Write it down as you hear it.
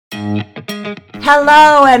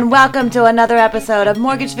Hello and welcome to another episode of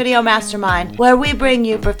Mortgage Video Mastermind, where we bring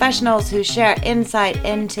you professionals who share insight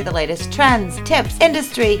into the latest trends, tips,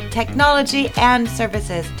 industry, technology, and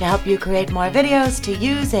services to help you create more videos to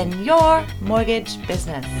use in your mortgage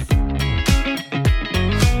business.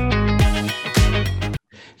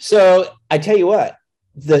 So I tell you what,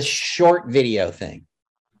 the short video thing,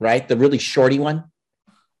 right? The really shorty one,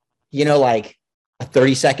 like a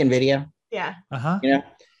 30-second video. Yeah.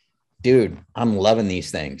 Dude, I'm loving these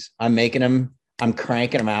things. I'm making them, I'm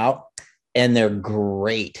cranking them out, and they're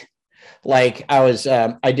great. Like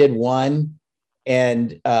I did one,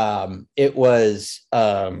 and it was,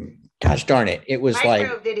 gosh darn it. It was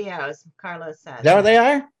micro videos, Carlos said. Is that what they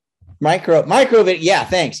are? Micro video. Yeah,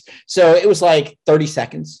 thanks. So it was like 30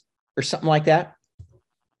 seconds or something like that.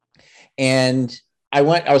 And I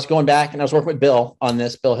was going back and I was working with Bill on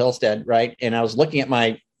this, Bill Hillstead, right? And I was looking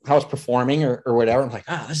at how I was performing or whatever. I'm like,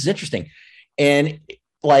 this is interesting. And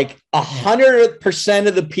like 100%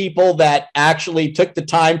 of the people that actually took the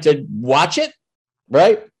time to watch it,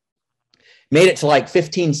 right, made it to like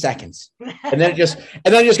 15 seconds. And then it just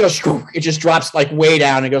goes, it just drops like way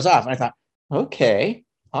down and goes off. And I thought, okay,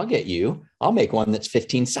 I'll get you. I'll make one that's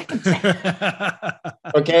 15 seconds.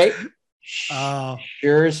 Okay.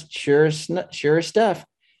 Sure as stuff.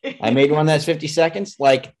 I made one that's 50 seconds.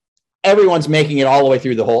 Like everyone's making it all the way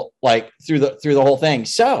through the whole, through the whole thing.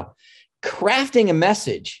 So crafting a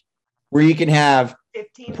message where you can have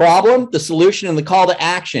the problem, the solution, and the call to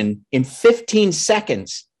action in 15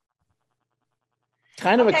 seconds.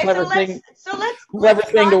 Kind of a clever thing. So let's clever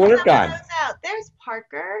thing to work on. There's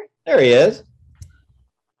Parker. There he is.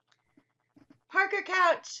 Parker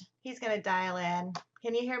Couch. He's going to dial in.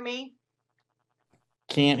 Can you hear me?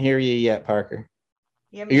 Can't hear you yet, Parker.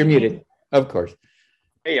 You're muted. Of course.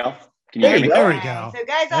 Hey, y'all. Can you hear me? There we go. So,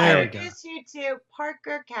 guys, I'll introduce you to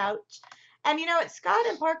Parker Couch. And you know what, Scott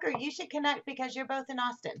and Parker, you should connect because you're both in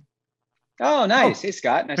Austin. Oh, nice. Hey,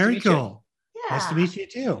 Scott. Nice to meet you. Very cool. Yeah. Nice to meet you,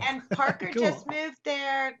 too. And Parker just moved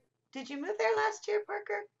there. Did you move there last year,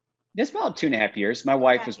 Parker? It's about 2.5 years. My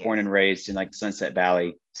wife was born and raised in like Sunset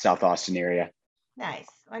Valley, South Austin area. Nice.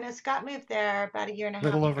 I know Scott moved there about a year and a half. A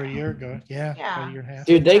little over a year ago. Yeah. About a year and a half.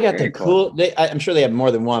 Dude, they got the cool. I'm sure they have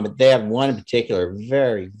more than one, but they have one in particular.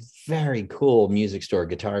 Very, very cool music store,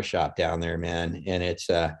 guitar shop down there, man. And it's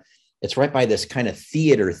right by this kind of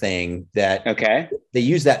theater thing that. Okay. They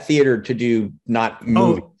use that theater to do not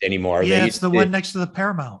movies anymore. Yeah, it's the one next to the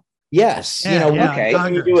Paramount. Yes. Okay.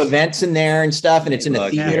 You do events in there and stuff, and it's in a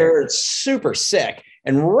theater. It's super sick.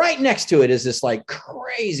 And right next to it is this like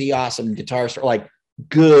crazy awesome guitar store, like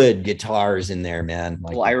good guitars in there, man.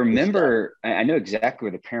 Like, well, I remember, I know exactly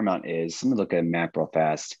where the Paramount is. Let me look at a map real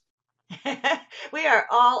fast. We are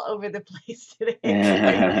all over the place today.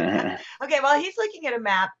 Okay, while he's looking at a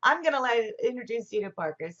map, I'm going to introduce you to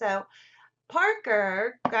Parker. So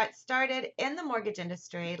Parker got started in the mortgage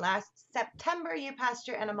industry last September. You passed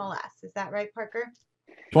your NMLS. Is that right, Parker?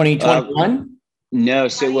 2021? No,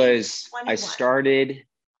 so it was, I started,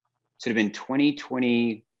 so it would have been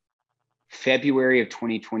 2020, February of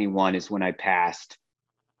 2021 is when I passed.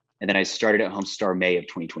 And then I started at Homestar May of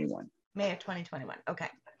 2021. May of 2021. Okay.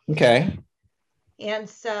 Okay. And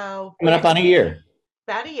so. Coming up on a year.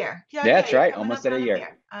 About a year. Yeah, that's right. Almost at a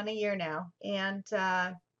year. On a year now. And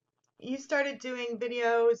you started doing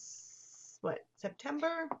videos,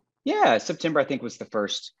 September? Yeah, September, I think, was the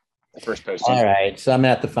first posting. All right. So I'm going to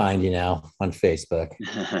have to find you now on Facebook.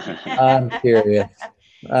 I'm curious.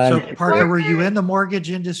 So Parker, were you in the mortgage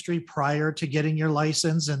industry prior to getting your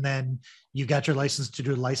license, and then you got your license to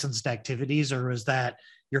do licensed activities, or was that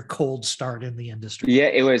your cold start in the industry? Yeah,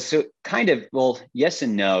 it was. So kind of, well, yes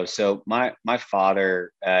and no. So my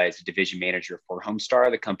father is a division manager for Homestar,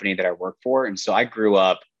 the company that I work for. And so I grew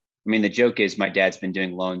up, the joke is my dad's been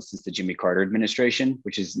doing loans since the Jimmy Carter administration,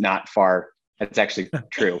 which is not far. That's actually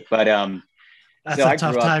true. But that's a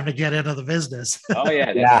tough time to get into the business. Oh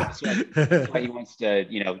yeah. That's why he wants to,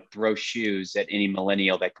 throw shoes at any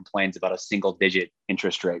millennial that complains about a single digit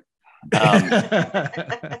interest rate. That's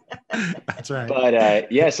right. But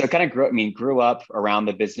so I kind of grew up around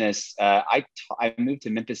the business. I moved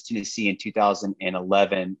to Memphis, Tennessee in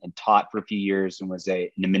 2011 and taught for a few years and was an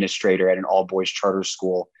administrator at an all boys charter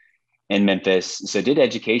school in Memphis. So did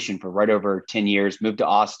education for right over 10 years, moved to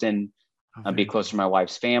Austin, be closer to my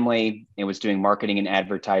wife's family, and was doing marketing and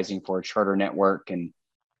advertising for a charter network. And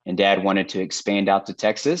Dad wanted to expand out to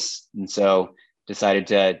Texas. And so decided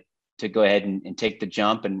to go ahead and take the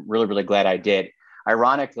jump, and really, really glad I did.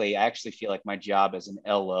 Ironically, I actually feel like my job as an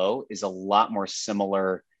LO is a lot more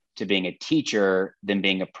similar to being a teacher than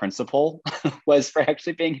being a principal was for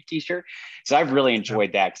actually being a teacher. So I've really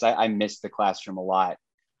enjoyed that because I missed the classroom a lot.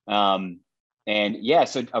 And yeah,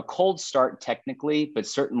 so a cold start technically, but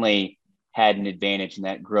certainly had an advantage in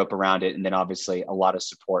that, grew up around it. And then obviously a lot of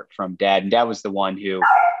support from dad. And dad was the one who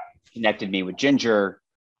connected me with Ginger.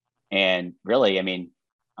 And really, I mean,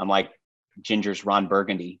 I'm like Ginger's Ron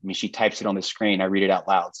Burgundy. I mean, she types it on the screen. I read it out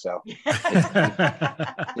loud. So it's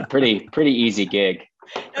a pretty easy gig.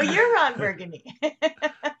 No, you're Ron Burgundy.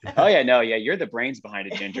 Oh yeah, no, yeah, you're the brains behind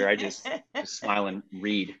it, Ginger. I just smile and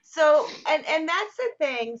read. So, and that's the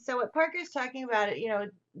thing. So what Parker's talking about,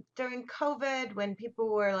 it, during COVID, when people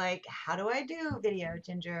were like, how do I do video,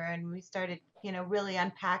 Ginger? And we started, really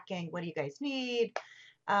unpacking, what do you guys need?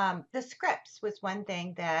 The scripts was one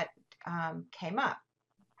thing that came up.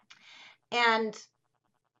 And,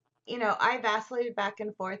 I vacillated back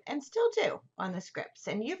and forth and still do on the scripts.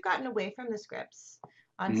 And you've gotten away from the scripts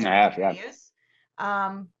on some of the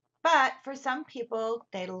videos. But for some people,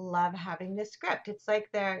 they love having the script. It's like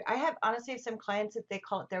I have honestly some clients that they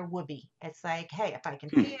call it their whoopee. It's like, hey, if I can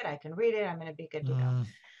see it, I can read it, I'm going to be good to go.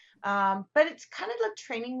 But it's kind of like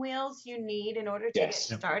training wheels you need in order to get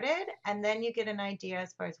started. And then you get an idea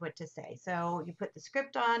as far as what to say. So you put the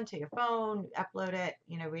script on to your phone, upload it,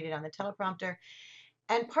 read it on the teleprompter.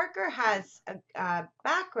 And Parker has a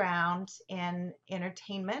background in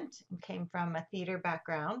entertainment, came from a theater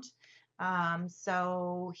background.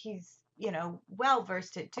 So he's, well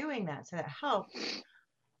versed at doing that. So that helps.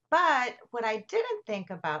 But what I didn't think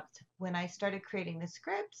about when I started creating the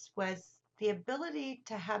scripts was the ability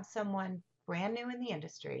to have someone brand new in the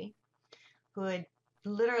industry who had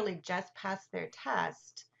literally just passed their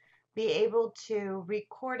test be able to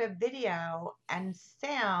record a video and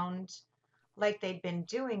sound like they'd been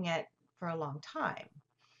doing it for a long time.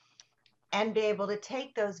 And be able to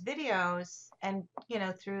take those videos and,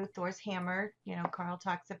 through Thor's Hammer, Carl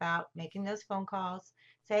talks about making those phone calls,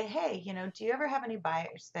 say, hey, do you ever have any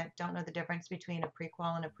buyers that don't know the difference between a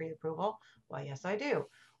pre-qual and a pre-approval? Well, yes, I do.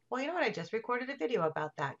 Well, you know what? I just recorded a video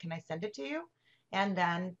about that. Can I send it to you? And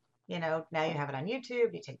then, now you have it on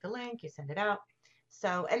YouTube. You take the link, you send it out.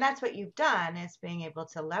 So, and that's what you've done, is being able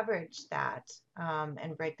to leverage that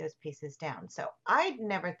and break those pieces down. So I'd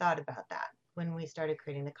never thought about that when we started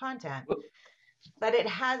creating the content, but it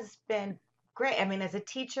has been great. I mean, as a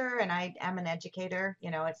teacher, and I am an educator,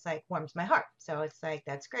 it's like warms my heart. So it's like,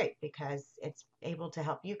 that's great because it's able to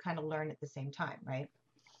help you kind of learn at the same time. Right.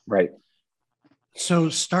 Right. So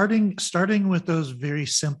starting with those very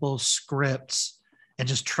simple scripts and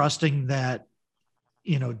just trusting that,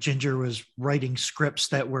 Ginger was writing scripts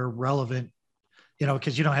that were relevant,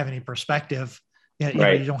 because you don't have any perspective. You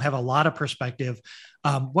don't have a lot of perspective.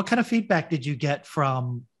 What kind of feedback did you get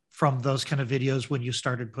from those kind of videos when you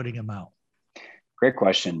started putting them out? Great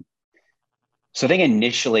question. So I think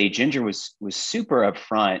initially Ginger was super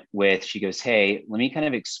upfront with, she goes, hey, let me kind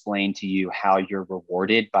of explain to you how you're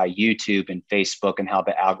rewarded by YouTube and Facebook and how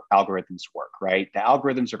the algorithms work, right? The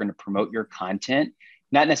algorithms are going to promote your content,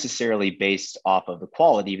 not necessarily based off of the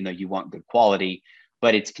quality, even though you want good quality,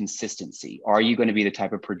 but it's consistency. Are you going to be the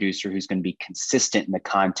type of producer who's going to be consistent in the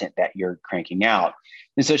content that you're cranking out?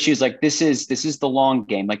 And so she was like, this is the long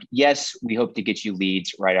game. Like, yes, we hope to get you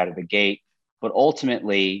leads right out of the gate, but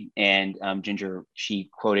ultimately, and Ginger, she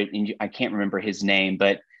quoted, and I can't remember his name,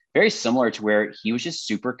 but very similar to where he was just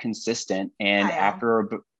super consistent. And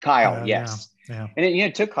Kyle, yes. Yeah. And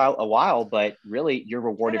it took Kyle a while, but really you're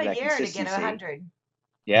rewarded by consistency. To get 100.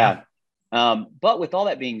 Yeah. But with all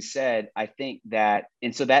that being said, I think that,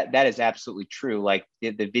 and so that is absolutely true. Like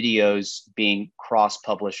the videos being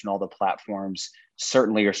cross-published on all the platforms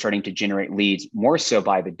certainly are starting to generate leads more so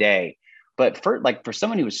by the day. But for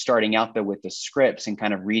someone who was starting out though with the scripts and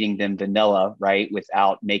kind of reading them vanilla, right,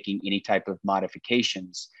 without making any type of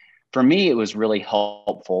modifications, for me, it was really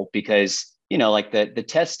helpful because, like the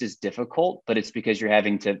test is difficult, but it's because you're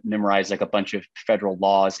having to memorize like a bunch of federal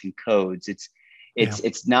laws and codes.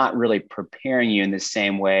 It's not really preparing you in the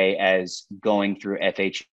same way as going through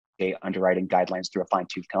FHA underwriting guidelines through a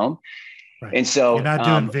fine-tooth comb. Right. And so you're not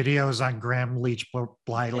doing videos on Graham Leach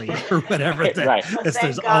Bliley or whatever. Right.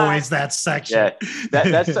 There's always that section. Yeah.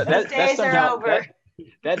 That's somehow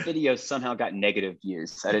that video somehow got negative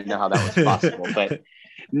views. I didn't know how that was possible, but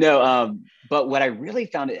no. But what I really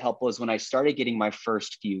found it helpful is when I started getting my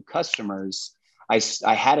first few customers,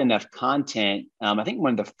 I had enough content. I think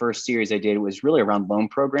one of the first series I did was really around loan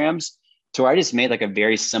programs, to where I just made like a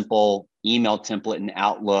very simple email template in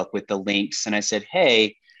Outlook with the links. And I said,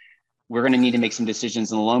 hey, we're going to need to make some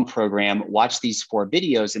decisions in the loan program. Watch these 4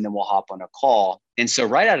 videos and then we'll hop on a call. And so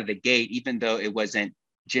right out of the gate, even though it wasn't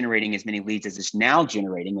generating as many leads as it's now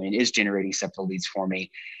generating, and it is generating several leads for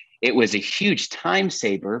me, it was a huge time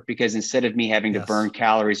saver, because instead of me having to burn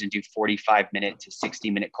calories and do 45-minute to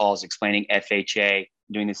 60-minute calls explaining FHA,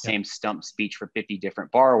 doing the same stump speech for 50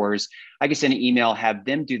 different borrowers, I could send an email, have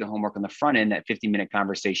them do the homework on the front end. That 50-minute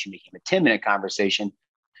conversation became a 10-minute conversation,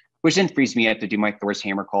 which then frees me up to do my Thor's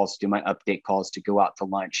Hammer calls, to do my update calls, to go out to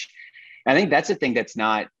lunch. I think that's the thing that's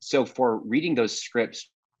not, so for reading those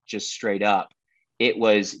scripts just straight up, it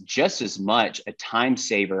was just as much a time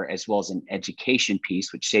saver as well as an education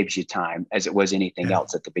piece, which saves you time, as it was anything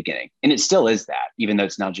else at the beginning. And it still is that, even though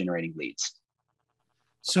it's now generating leads.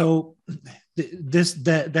 So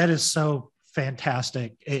that is so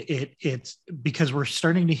fantastic. It's because we're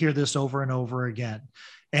starting to hear this over and over again.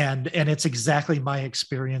 And it's exactly my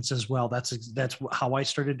experience as well. That's how I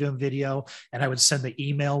started doing video, and I would send the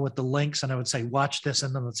email with the links, and I would say, watch this,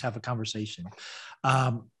 and then let's have a conversation.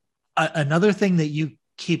 Another thing that you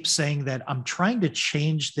keep saying, that I'm trying to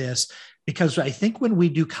change this, because I think when we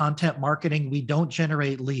do content marketing, we don't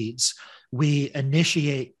generate leads. We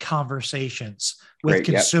initiate conversations with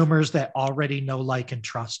consumers that already know, like, and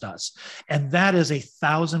trust us. And that is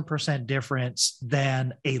 1,000% difference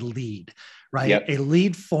than a lead, right? A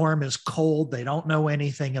lead form is cold. They don't know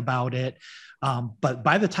anything about it. But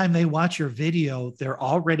by the time they watch your video, they're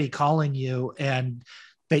already calling you, and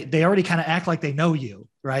they already kind of act like they know you,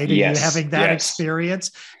 right? And you're having that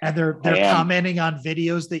experience, and they're commenting on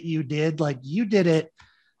videos that you did, like you did it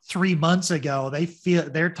 3 months ago.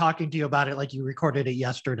 They're talking to you about it like you recorded it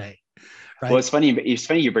yesterday. Right? Well, it's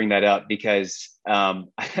funny you bring that up, because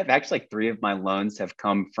actually, like, 3 of my loans have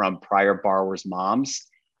come from prior borrowers' moms.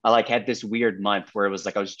 I had this weird month where it was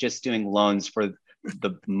like I was just doing loans for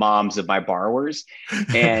the moms of my borrowers,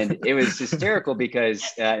 and it was hysterical because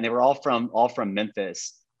and they were all from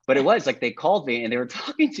Memphis. But it was like they called me and they were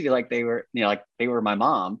talking to me like they were, like they were my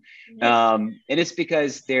mom. And it's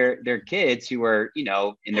because they're kids who are, in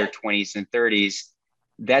their 20s and 30s.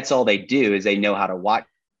 That's all they do, is they know how to watch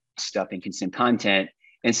stuff and consume content.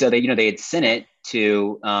 And so they had sent it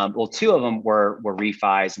to, 2 of them were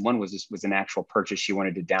refis, and one was an actual purchase. She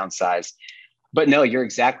wanted to downsize. But no, you're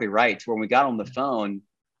exactly right. When we got on the phone,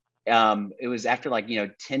 it was after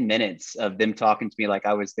 10 minutes of them talking to me like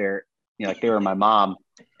I was their, like they were my mom.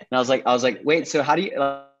 And I was like, wait, so how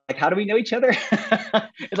do we know each other?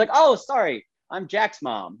 It's like, oh, sorry, I'm Jack's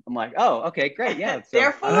mom. I'm like, oh, okay, great. Yeah. So,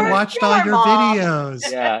 Therefore, I watched all your videos.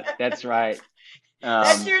 Yeah, that's right.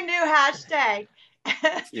 That's your new hashtag.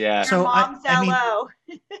 Yeah. So mom's LO.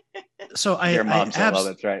 So Your mom's LO,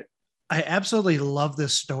 that's right. I absolutely love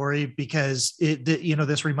this story, because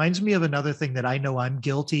this reminds me of another thing that I know I'm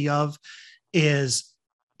guilty of is,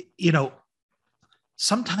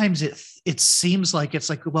 sometimes it seems like it's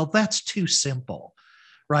like, well, that's too simple,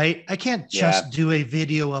 right? I can't just do a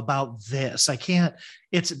video about this. I can't,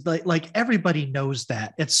 it's like everybody knows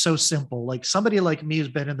that. It's so simple. Like somebody like me who's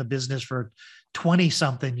been in the business for 20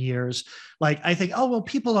 something years, like I think, oh, well,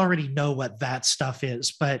 people already know what that stuff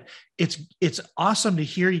is, but it's awesome to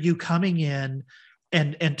hear you coming in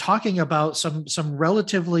and talking about some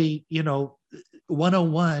relatively,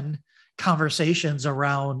 101 conversations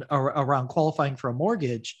around qualifying for a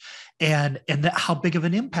mortgage, and how big of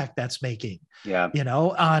an impact that's making.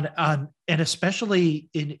 On and especially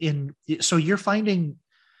in so are you finding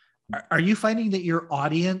that your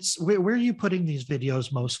audience, where are you putting these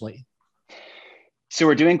videos mostly? So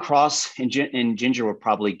we're doing cross, and Ginger will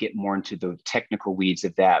probably get more into the technical weeds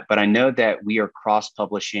of that, but I know that we are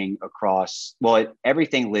cross-publishing across,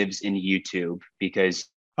 everything lives in YouTube, because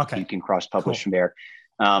you can cross-publish from there.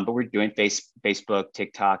 But we're doing Facebook,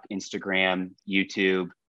 TikTok, Instagram, YouTube.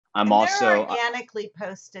 They're organically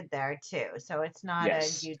posted there too. So it's not a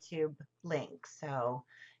YouTube link. So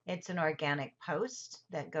it's an organic post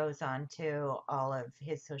that goes on to all of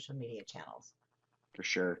his social media channels. For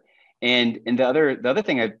sure. And the other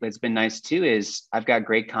thing that's been nice too is I've got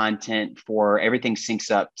great content for everything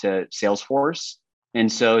syncs up to Salesforce.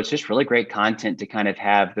 And so it's just really great content to kind of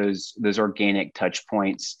have those organic touch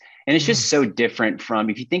points. And it's just so different from,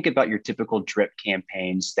 if you think about your typical drip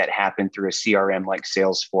campaigns that happen through a CRM like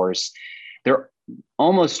Salesforce, they're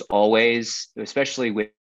almost always, especially with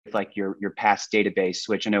like your past database,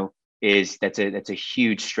 which I know that's a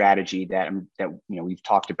huge strategy that we've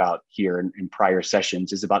talked about here in prior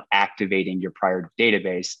sessions, is about activating your prior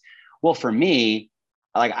database. Well, for me,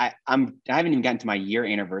 like I haven't even gotten to my year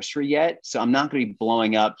anniversary yet, so I'm not going to be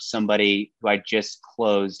blowing up somebody who I just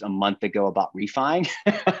closed a month ago about refining,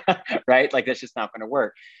 right? Like that's just not going to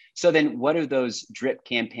work. So then, what do those drip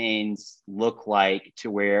campaigns look like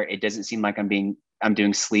to where it doesn't seem like I'm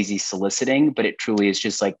doing sleazy soliciting, but it truly is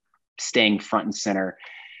just like staying front and center.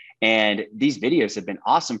 And these videos have been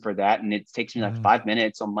awesome for that. And it takes me like 5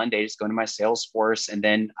 minutes on Monday, just going to my Salesforce. And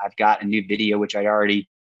then I've got a new video, which I already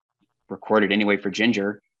recorded anyway for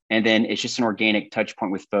Ginger. And then it's just an organic touch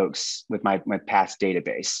point with folks with my past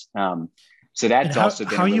database. So that's also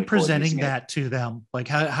been how are you presenting that to them? Like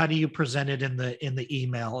how do you present it in the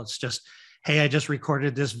email? It's just, hey, I just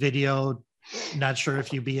recorded this video. Not sure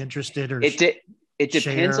if you'd be interested or it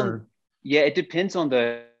depends on, it depends on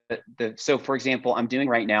so for example, I'm doing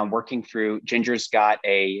right now, working through, Ginger's got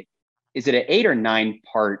is it an 8 or 9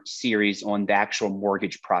 part series on the actual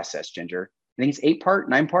mortgage process, Ginger? I think it's 8-part,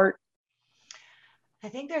 9-part. I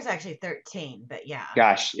think there's actually 13, but yeah.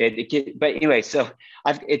 Gosh, but anyway, so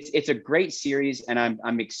it's a great series, and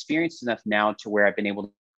I'm experienced enough now to where I've been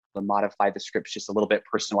able to modify the scripts just a little bit,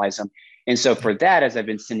 personalize them. And so for that, as I've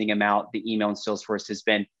been sending them out, the email in Salesforce has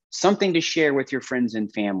been something to share with your friends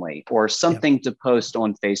and family, or something to post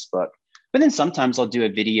on Facebook. But then sometimes I'll do a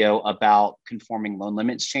video about conforming loan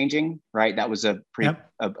limits changing, right? That was a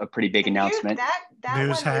pretty big announcement. That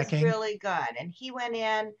News one hacking was really good. And he went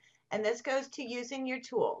in, and this goes to using your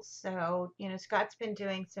tools. So, Scott's been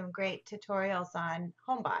doing some great tutorials on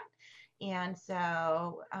HomeBot. And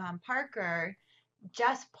so Parker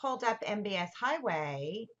just pulled up MBS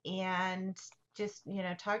Highway and just,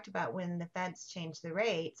 talked about when the feds changed the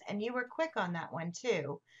rates. And you were quick on that one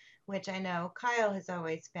too, which I know Kyle has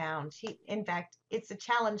always found. In fact, it's a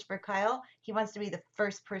challenge for Kyle. He wants to be the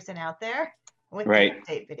first person out there with the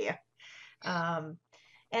update video.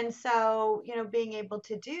 And so, being able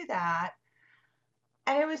to do that,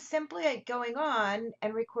 and it was simply like going on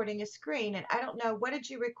and recording a screen. And I don't know, what did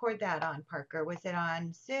you record that on, Parker? Was it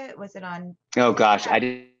on Zoom? Was it on? Oh gosh, I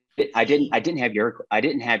didn't have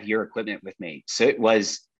your equipment with me. So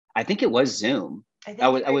I think it was Zoom. I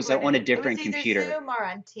was on a different computer. Zoom or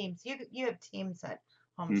on Teams. You have Teams at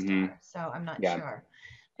Homestar, so I'm not sure.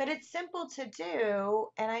 But it's simple to do.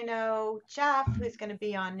 And I know Jeff, who's going to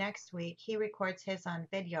be on next week, he records his on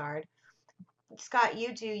Vidyard. Scott,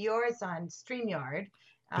 you do yours on StreamYard.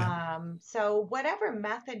 So whatever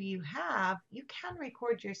method you have, you can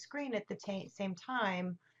record your screen at the same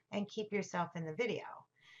time and keep yourself in the video.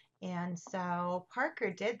 And so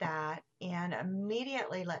Parker did that and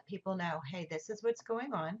immediately let people know, hey, this is what's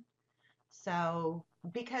going on. So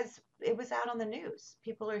because it was out on the news,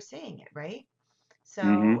 people are seeing it, right?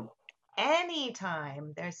 So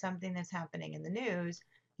anytime there's something that's happening in the news,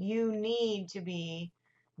 you need to be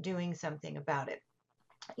doing something about it.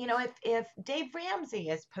 If Dave Ramsey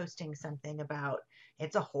is posting something about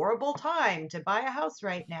it's a horrible time to buy a house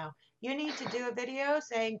right now, you need to do a video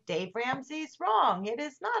saying Dave Ramsey's wrong. It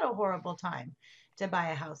is not a horrible time to buy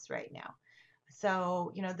a house right now.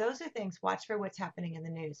 So, those are things. Watch for what's happening in the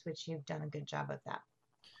news, which you've done a good job of that.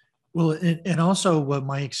 Well, and also what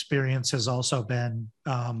my experience has also been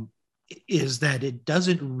is that it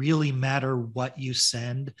doesn't really matter what you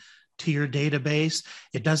send to your database.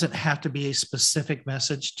 It doesn't have to be a specific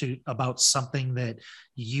message about something that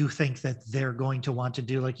you think that they're going to want to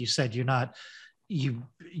do. Like you said, you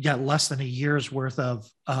got less than a year's worth of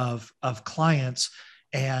clients.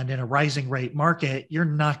 And in a rising rate market, you're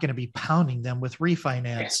not going to be pounding them with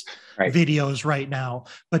refinance videos right now,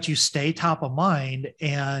 but you stay top of mind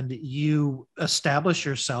and you establish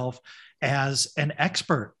yourself as an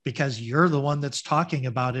expert because you're the one that's talking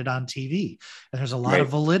about it on TV. And there's a lot of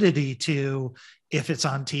validity to, if it's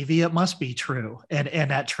on TV, it must be true.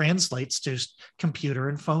 And that translates to computer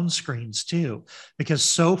and phone screens too, because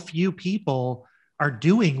so few people are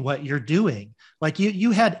doing what you're doing. Like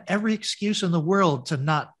you had every excuse in the world to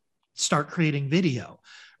not start creating video,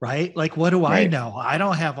 right? Like, what do I know? I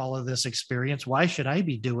don't have all of this experience. Why should I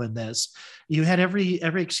be doing this? You had every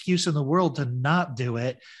excuse in the world to not do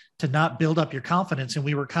it, to not build up your confidence. And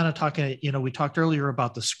we were kind of talking, we talked earlier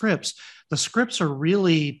about the scripts. The scripts are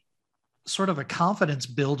really sort of a confidence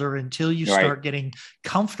builder until you start getting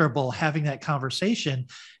comfortable having that conversation.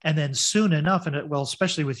 And then soon enough,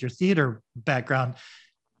 especially with your theater background,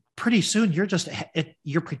 pretty soon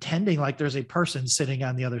you're pretending like there's a person sitting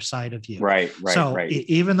on the other side of you. So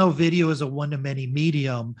even though video is a one-to-many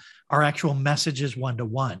medium, our actual message is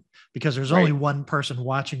one-to-one because there's only one person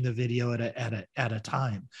watching the video at a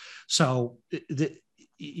time. So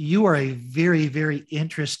you are a very, very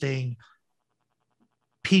interesting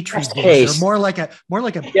petri dish, or more like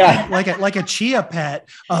a chia pet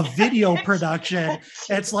of video production.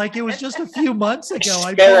 It's like it was just a few months ago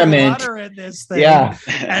I put water in this thing,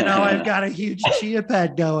 and now I've got a huge chia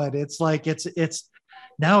pet going. It's like it's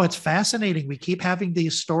no, it's fascinating. We keep having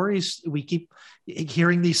these stories. We keep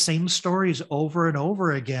hearing these same stories over and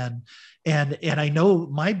over again. And I know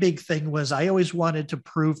my big thing was I always wanted to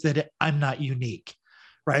prove that I'm not unique,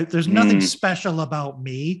 right? There's nothing special about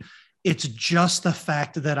me. It's just the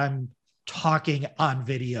fact that I'm talking on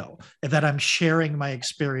video and that I'm sharing my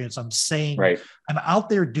experience. I'm saying I'm out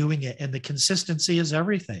there doing it, and the consistency is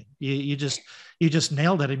everything. You just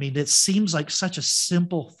nailed it. I mean, it seems like such a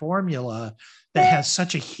simple formula that has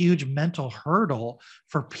such a huge mental hurdle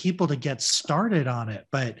for people to get started on it.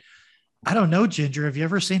 But I don't know, Ginger, have you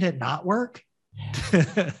ever seen it not work?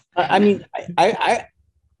 I mean,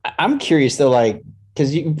 I'm curious though, like,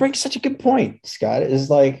 because you bring such a good point, Scott, is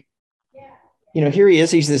like, here he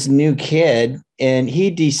is, he's this new kid, and he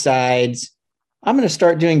decides, I'm going to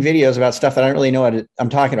start doing videos about stuff that I don't really know what I'm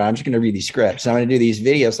talking about. I'm just going to read these scripts. I'm going to do these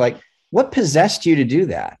videos. Like, what possessed you to do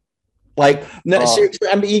that? Like, no, seriously,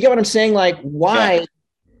 I mean, you get what I'm saying? Like, why?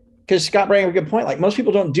 Because Scott brought up a good point. Like, most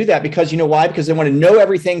people don't do that because, you know why? Because they want to know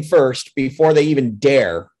everything first before they even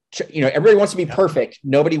dare. Everybody wants to be perfect.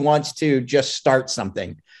 Nobody wants to just start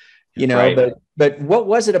something, but what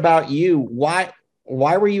was it about you? Why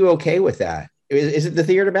were you okay with that? Is it the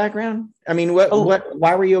theater background? I mean,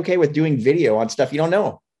 why were you okay with doing video on stuff you don't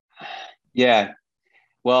know? Yeah.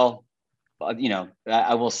 Well,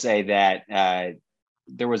 I will say that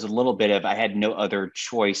there was a little bit of, I had no other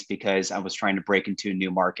choice because I was trying to break into a new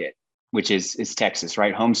market, which is Texas,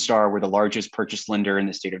 right? Homestar, we're the largest purchase lender in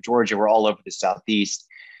the state of Georgia. We're all over the Southeast,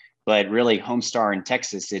 but really Homestar in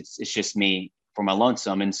Texas, it's just me for my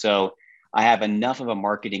lonesome. And so I have enough of a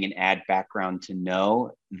marketing and ad background to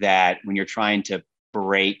know that when you're trying to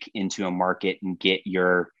break into a market and get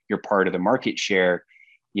your part of the market share,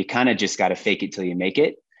 you kind of just got to fake it till you make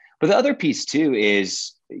it. But the other piece too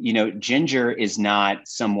is, Ginger is not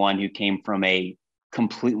someone who came from a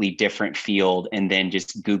completely different field and then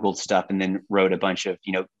just Googled stuff and then wrote a bunch of,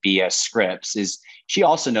 BS scripts. She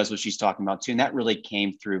also knows what she's talking about too. And that really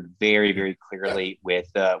came through very, very clearly with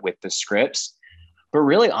the scripts. But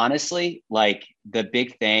really, honestly, like the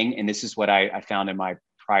big thing, and this is what I found in my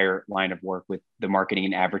prior line of work with the marketing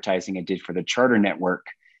and advertising I did for the charter network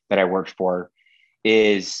that I worked for,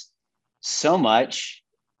 is so much,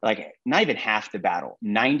 like not even half the battle,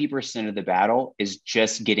 90% of the battle is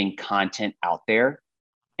just getting content out there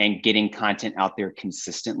and getting content out there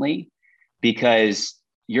consistently. Because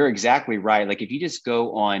you're exactly right. Like if you just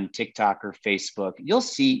go on TikTok or Facebook,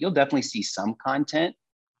 you'll definitely see some content,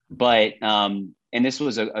 but and this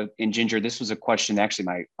was in Ginger, this was a question actually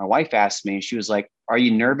my wife asked me. She was like, are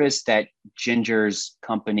you nervous that Ginger's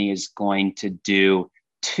company is going to do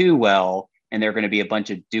too well and there are going to be a bunch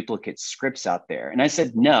of duplicate scripts out there? And I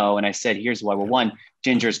said, no. And I said, here's why. Well, one,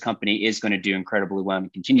 Ginger's company is going to do incredibly well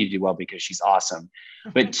and continue to do well because she's awesome.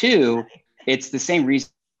 But two, it's the same reason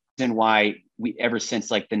why we, ever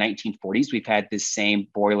since like the 1940s, we've had this same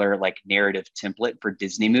boiler like narrative template for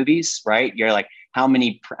Disney movies, right? You're like, how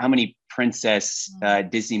many princess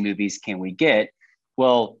Disney movies can we get?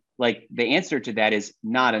 Well, like the answer to that is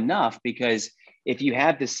not enough, because if you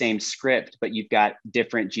have the same script, but you've got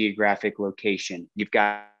different geographic location, you've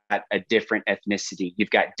got a different ethnicity, you've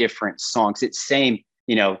got different songs, it's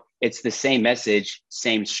the same message,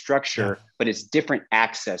 same structure, but it's different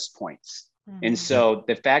access points. And so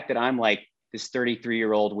the fact that I'm like this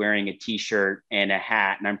 33-year-old wearing a t-shirt and a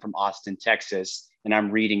hat, and I'm from Austin, Texas, and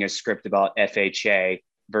I'm reading a script about FHA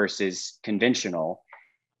versus conventional,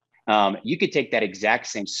 you could take that exact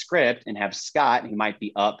same script and have Scott, who might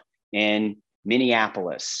be up in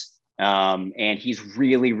Minneapolis, and he's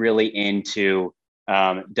really, really into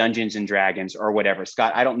Dungeons and Dragons or whatever.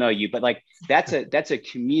 Scott, I don't know you, but like that's a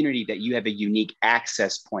community that you have a unique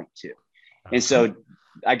access point to. And so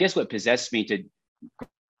I guess what possessed me to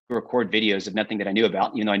record videos of nothing that I knew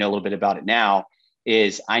about, even though I know a little bit about it now,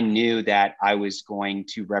 is I knew that I was going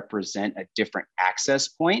to represent a different access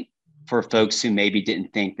point for folks who maybe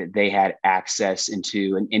didn't think that they had access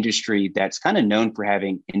into an industry that's kind of known for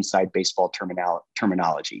having inside baseball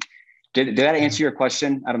terminology. Did that answer your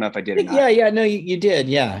question? I don't know if I did or not. Yeah, no, you did.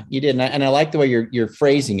 Yeah, you did. And I like the way you're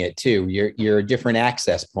phrasing it too. You're a different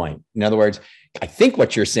access point. In other words, I think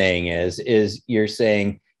what you're saying is you're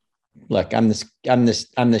saying, look, I'm this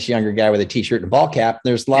younger guy with a t-shirt and a ball cap.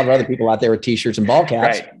 There's a lot of other people out there with t-shirts and ball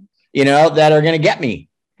caps, that are going to get me.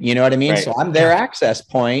 You know what I mean? Right. So I'm their access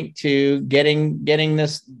point to getting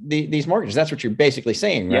these mortgages. That's what you're basically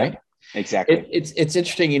saying, right? Yeah, exactly. It's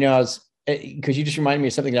interesting, because you just reminded me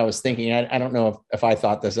of something that I was thinking. I don't know if I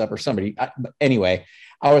thought this up or somebody. But anyway,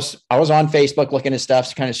 I was on Facebook looking at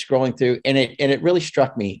stuff, kind of scrolling through, and it really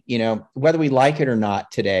struck me. Whether we like it or not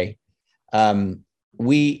today,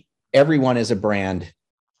 everyone is a brand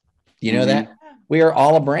You know that? Yeah. We are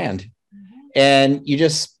all a brand. Mhm. And you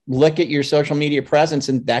just look at your social media presence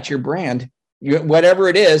and that's your brand. Whatever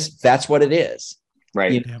it is, that's what it is.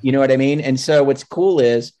 Right. You know what I mean? And so what's cool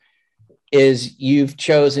is you've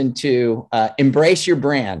chosen to embrace your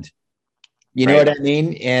brand. You know Right. what I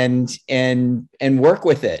mean? And work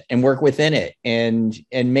with it and work within it and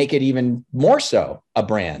make it even more so a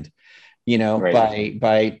brand, you know, Right.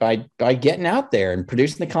 by getting out there and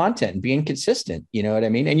producing the content and being consistent. You know what I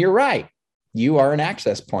mean? And you're right. You are an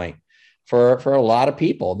access point for a lot of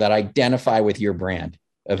people that identify with your brand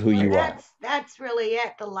of who Well, you are. that's really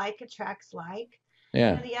it. The like attracts like.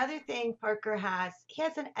 Yeah. The other thing Parker has, he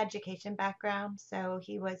has an education background. So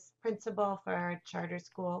he was principal for a charter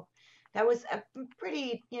school that was a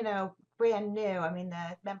pretty, brand new. I mean,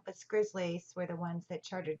 the Memphis Grizzlies were the ones that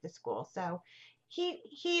chartered the school. So he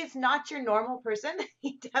is not your normal person.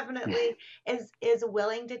 He definitely is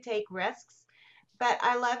willing to take risks. But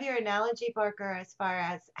I love your analogy, Parker, as far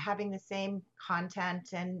as having the same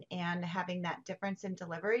content and having that difference in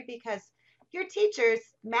delivery because your teachers,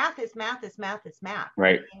 math is math is math is math. I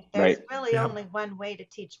Right. mean, there's Right. really Yeah. only one way to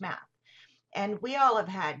teach math. And we all have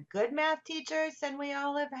had good math teachers and we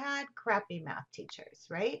all have had crappy math teachers,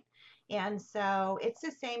 right? And so it's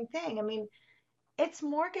the same thing. I mean, it's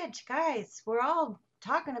mortgage, guys. We're all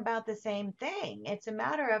talking about the same thing. It's a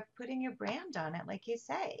matter of putting your brand on it, like you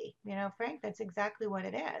say. Frank, that's exactly what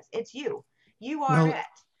it is. It's you. You are Well,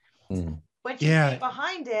 it. Mm. What you say yeah.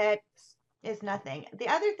 behind it is nothing. The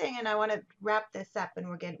other thing, and I want to wrap this up, and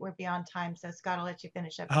we're beyond time, so Scott, I'll let you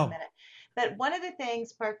finish up in a Oh, minute. But one of the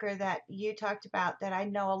things, Parker, that you talked about that I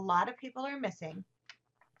know a lot of people are missing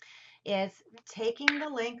is taking the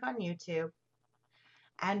link on YouTube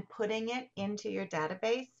and putting it into your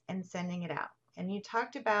database and sending it out. And you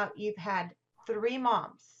talked about you've had 3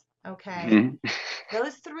 moms, okay? Mhm.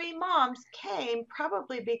 Those 3 moms came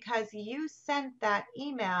probably because you sent that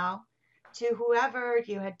email to whoever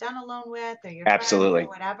you had done a loan with or your friends or Absolutely.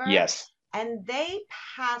 whatever, Yes. and they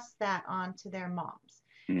passed that on to their moms.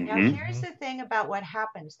 Now, Hmm. here's the thing about what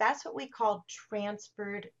happens. That's what we call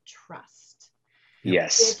transferred trust, yep.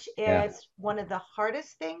 Yes. which Yeah. is one of the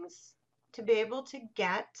hardest things to be able to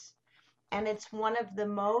get. And it's one of the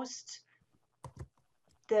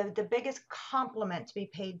the biggest compliment to be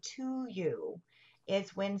paid to you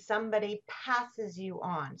is when somebody passes you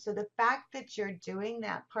on. So the fact that you're doing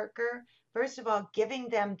that, Parker, first of all, giving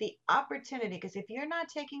them the opportunity, because if you're not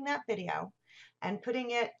taking that video and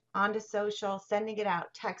putting it onto social, sending it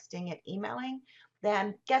out, texting it, emailing,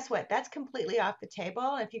 then guess what? That's completely off the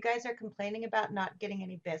table. If you guys are complaining about not getting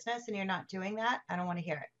any business and you're not doing that, I don't want to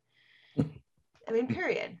hear it. I mean,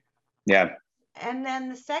 period. Yeah. And then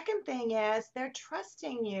the second thing is they're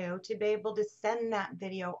trusting you to be able to send that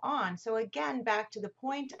video on. So again, back to the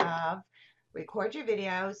point of record your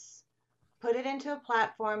videos, put it into a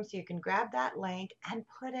platform so you can grab that link and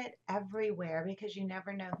put it everywhere because you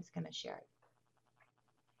never know who's going to share it.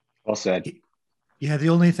 Well said. Yeah, the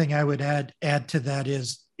only thing I would add to that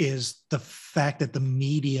is the fact that the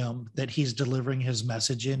medium that he's delivering his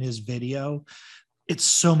message in, his video, it's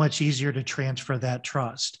so much easier to transfer that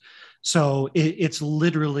trust. So it's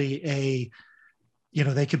literally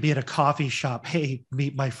they could be at a coffee shop. Hey,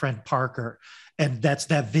 meet my friend Parker. And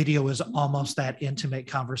that video is almost that intimate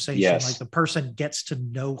conversation. Yes. Like the person gets to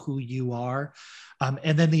know who you are.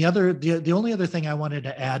 And then the only other thing I wanted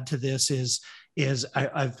to add to this is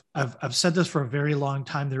I've said this for a very long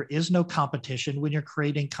time. There is no competition when you're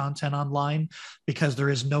creating content online because there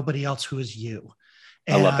is nobody else who is you.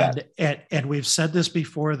 I love that. And we've said this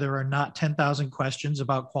before, there are not 10,000 questions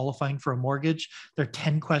about qualifying for a mortgage. There are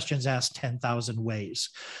 10 questions asked 10,000 ways.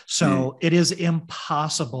 So it is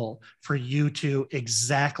impossible for you to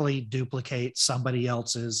exactly duplicate somebody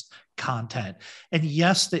else's content. And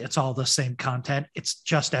yes, it's all the same content. It's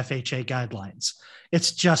just FHA guidelines.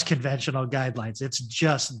 It's just conventional guidelines. It's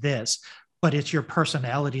just this, but it's your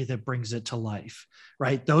personality that brings it to life,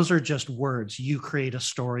 right? Those are just words. You create a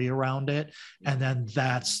story around it, and then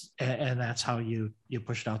that's how you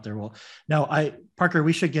push it out there. Well, now Parker,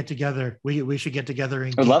 we should get together. We should get together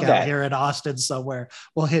and geek out here in Austin somewhere.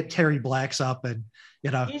 We'll hit Terry Black's up and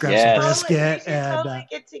grab some brisket and totally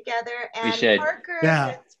get together. And we should.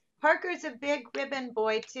 Parker's a big ribbon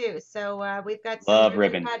boy too. So we've got some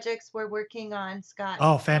ribbon projects we're working on, Scott.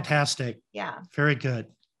 Oh, fantastic. Yeah. Very good.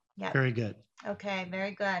 Yeah. Very good. Okay,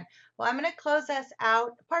 very good. Well, I'm going to close us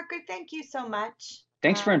out. Parker, thank you so much.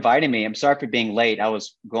 Thanks for inviting me. I'm sorry for being late. I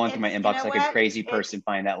was going through my inbox like a crazy person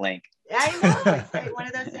finding that link. I know. It's like one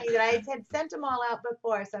of those things that I had sent them all out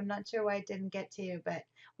before, so I'm not sure why it didn't get to you, but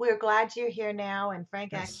we're glad you're here now. And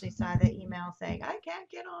Frank actually saw the email saying, I can't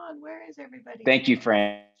get on. Where is everybody? Thank you,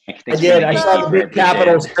 Frank. I did. I saw the big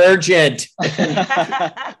capitals urgent.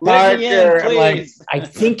 Parker, I'm like, I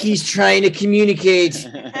think he's trying to communicate.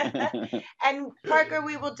 And Parker,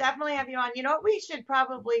 we will definitely have you on. You know what we should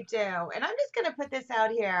probably do? And I'm just going to put this out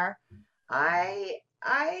here. I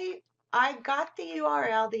got the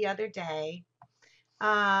URL the other day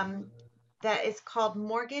that is called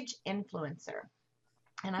Mortgage Influencer.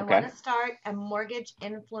 And I want to start a mortgage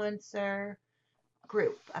influencer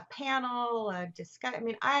group, a panel, a discuss. I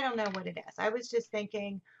mean, I don't know what it is. I was just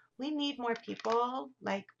thinking we need more people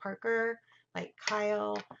like Parker, like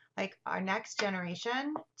Kyle, like our next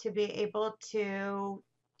generation to be able to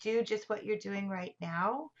do just what you're doing right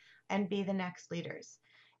now and be the next leaders.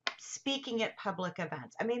 Speaking at public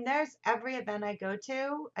events. I mean, there's every event I go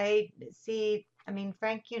to, I see, I mean,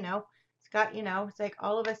 Frank, you know, Scott, you know, it's like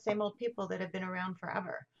all of us same old people that have been around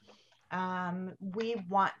forever. We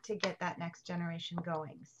want to get that next generation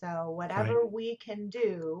going. So whatever we can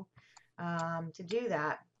do to do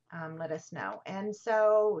that, let us know. And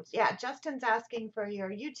so, yeah, Justin's asking for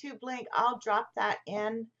your YouTube link. I'll drop that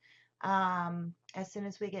in as soon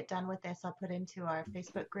as we get done with this. I'll put into our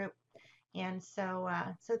Facebook group. And so,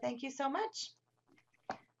 so thank you so much.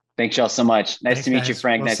 Thanks y'all so much. Nice to meet you,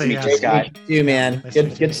 Frank. Nice to meet you, Scott. You, man.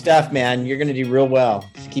 Good stuff, man. You're going to do real well.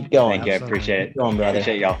 Just keep going. Thank you. I appreciate it. Keep going, brother.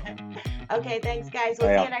 Appreciate y'all. Okay, thanks, guys.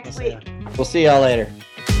 We'll see you next week. We'll see y'all later.